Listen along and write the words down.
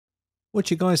What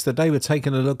you guys, today we're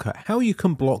taking a look at how you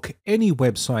can block any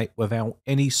website without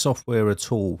any software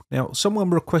at all. Now,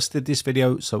 someone requested this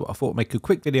video, so I thought I'd make a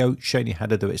quick video showing you how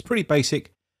to do it. It's pretty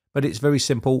basic, but it's very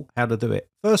simple how to do it.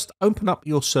 First, open up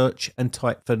your search and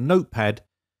type for Notepad.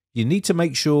 You need to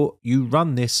make sure you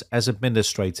run this as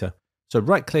administrator. So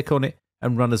right click on it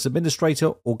and run as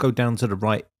administrator, or go down to the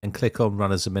right and click on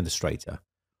run as administrator.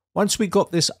 Once we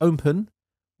got this open,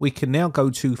 we can now go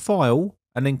to file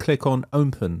and then click on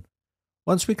open.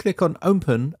 Once we click on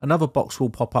open, another box will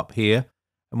pop up here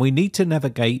and we need to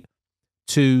navigate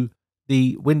to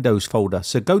the Windows folder.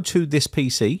 So go to this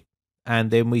PC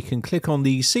and then we can click on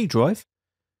the C drive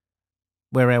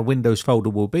where our Windows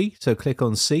folder will be. So click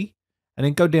on C and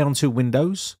then go down to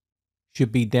Windows.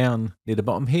 Should be down near the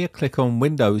bottom here. Click on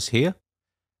Windows here.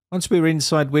 Once we're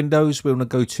inside Windows, we want to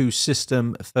go to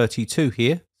System 32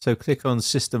 here. So click on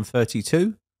System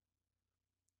 32.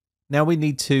 Now we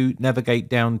need to navigate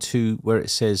down to where it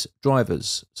says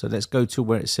drivers. So let's go to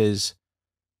where it says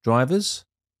drivers.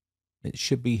 It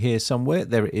should be here somewhere.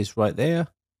 There it is right there.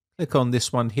 Click on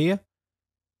this one here.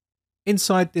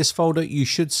 Inside this folder, you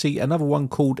should see another one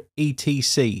called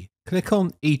ETC. Click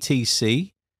on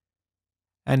ETC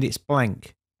and it's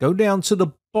blank. Go down to the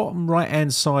bottom right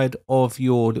hand side of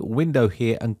your little window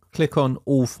here and click on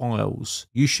all files.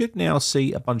 You should now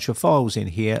see a bunch of files in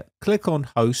here. Click on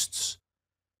hosts,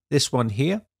 this one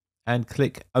here, and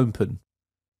click open.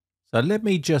 So let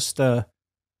me just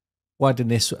widen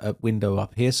this window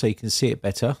up here so you can see it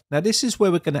better. Now this is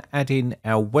where we're going to add in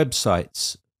our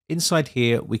websites. Inside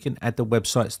here we can add the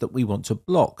websites that we want to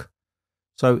block.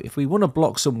 So if we want to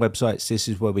block some websites, this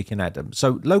is where we can add them.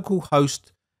 So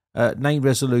localhost name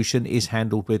resolution is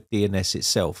handled with DNS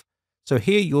itself. So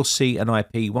here you'll see an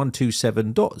IP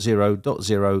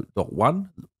 127.0.0.1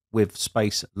 with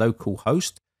space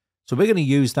localhost. So we're going to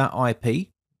use that IP,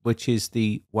 which is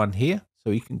the one here.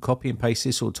 So you can copy and paste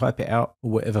this or type it out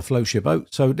or whatever floats your boat.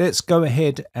 So let's go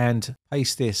ahead and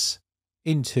paste this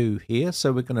into here.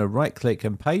 So we're going to right click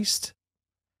and paste.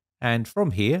 And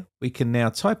from here, we can now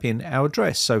type in our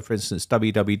address. So for instance,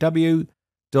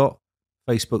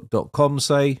 www.facebook.com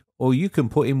say, or you can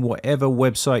put in whatever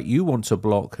website you want to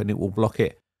block and it will block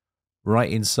it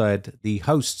right inside the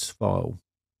hosts file.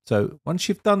 So once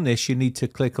you've done this, you need to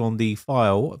click on the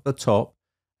file at the top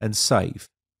and save.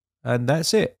 And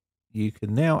that's it. You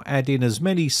can now add in as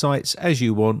many sites as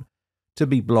you want to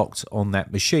be blocked on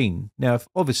that machine. Now,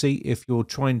 obviously, if you're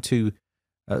trying to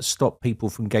stop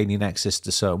people from gaining access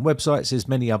to certain websites, there's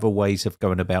many other ways of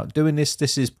going about doing this.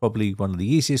 This is probably one of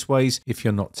the easiest ways if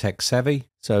you're not tech savvy.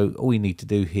 So all you need to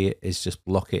do here is just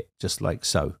block it just like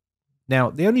so. Now,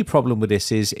 the only problem with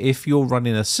this is if you're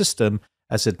running a system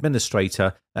as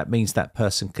administrator, that means that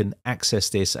person can access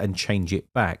this and change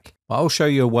it back. But I'll show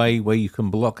you a way where you can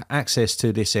block access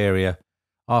to this area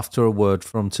after a word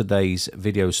from today's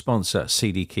video sponsor,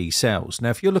 CD Key Sales. Now,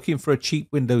 if you're looking for a cheap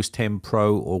Windows 10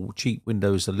 Pro or cheap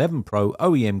Windows 11 Pro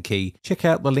OEM key, check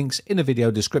out the links in the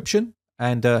video description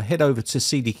and head over to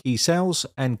CD Key Sales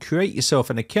and create yourself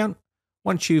an account.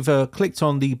 Once you've clicked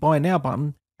on the Buy Now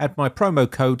button, add my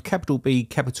promo code B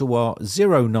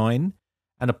R09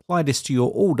 and apply this to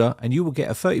your order and you will get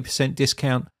a 30%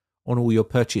 discount on all your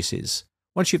purchases.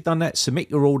 Once you've done that,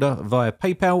 submit your order via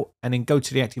PayPal and then go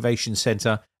to the activation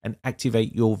center and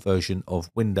activate your version of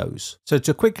Windows. So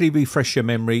to quickly refresh your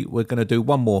memory, we're going to do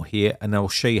one more here and I'll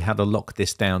show you how to lock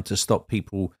this down to stop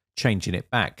people changing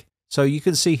it back. So you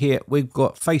can see here, we've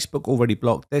got Facebook already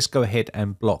blocked. Let's go ahead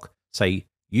and block, say,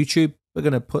 YouTube. We're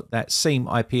going to put that same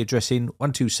IP address in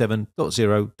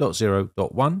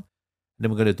 127.0.0.1 and then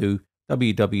we're going to do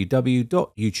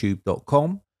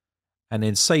www.youtube.com and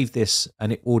then save this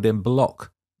and it will then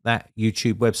block that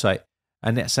YouTube website.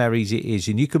 And that's how easy it is.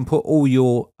 And you can put all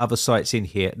your other sites in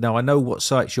here. Now, I know what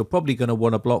sites you're probably going to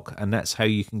want to block and that's how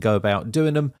you can go about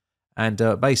doing them.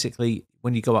 And basically,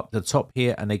 when you go up to the top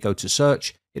here and they go to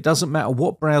search, it doesn't matter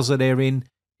what browser they're in,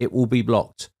 it will be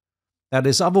blocked. Now,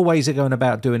 there's other ways of going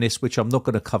about doing this, which I'm not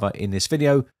going to cover in this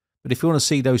video. But if you want to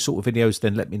see those sort of videos,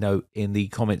 then let me know in the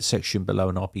comment section below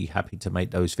and I'll be happy to make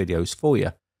those videos for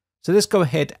you. So let's go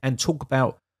ahead and talk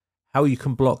about how you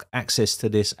can block access to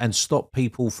this and stop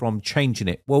people from changing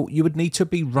it. Well, you would need to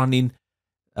be running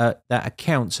that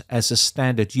account as a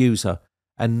standard user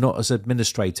and not as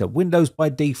administrator. Windows by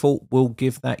default will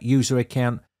give that user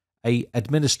account a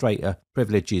administrator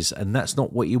privileges and that's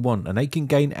not what you want. And they can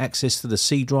gain access to the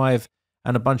C drive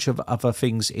and a bunch of other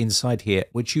things inside here,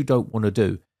 which you don't want to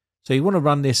do. So you want to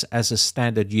run this as a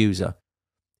standard user.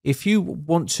 If you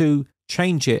want to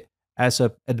change it as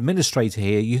an administrator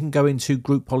here, you can go into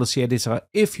Group Policy Editor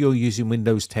if you're using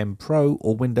Windows 10 Pro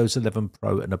or Windows 11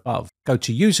 Pro and above. Go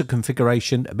to User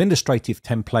Configuration, Administrative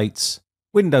Templates,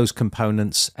 Windows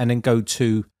Components, and then go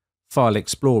to File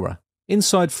Explorer.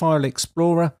 Inside File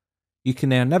Explorer, you can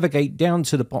now navigate down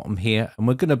to the bottom here, and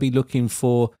we're going to be looking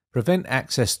for Prevent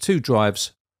Access to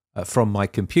Drives from my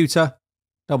computer.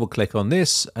 Double click on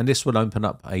this, and this will open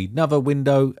up another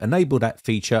window. Enable that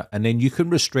feature, and then you can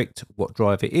restrict what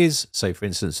drive it is. So for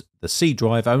instance, the C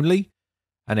drive only,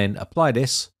 and then apply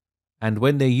this. And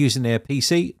when they're using their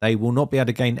PC, they will not be able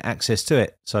to gain access to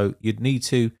it. So you'd need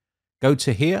to go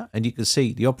to here, and you can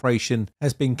see the operation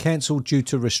has been cancelled due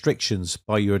to restrictions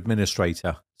by your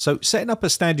administrator. So setting up a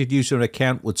standard user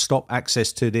account would stop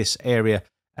access to this area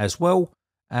as well.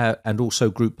 And also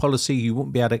group policy, you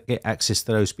won't be able to get access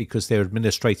to those because they're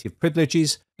administrative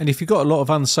privileges. And if you've got a lot of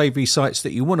unsavory sites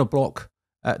that you want to block,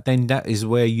 then that is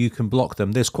where you can block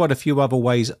them. There's quite a few other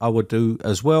ways I would do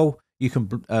as well. You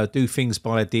can do things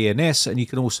via DNS, and you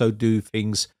can also do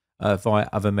things via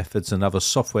other methods and other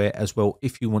software as well.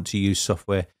 If you want to use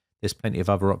software, there's plenty of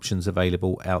other options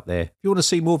available out there. If you want to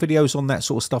see more videos on that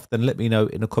sort of stuff, then let me know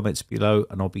in the comments below,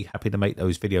 and I'll be happy to make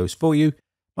those videos for you.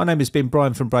 My name has been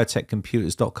Brian from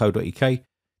briteccomputers.co.uk.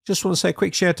 Just want to say a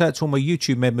quick shout out to all my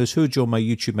YouTube members who joined my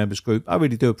YouTube members group. I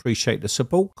really do appreciate the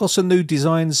support. Got some new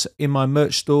designs in my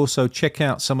merch store, so check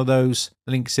out some of those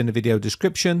links in the video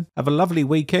description. Have a lovely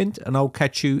weekend, and I'll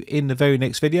catch you in the very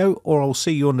next video, or I'll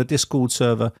see you on the Discord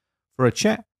server for a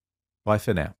chat. Bye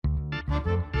for now.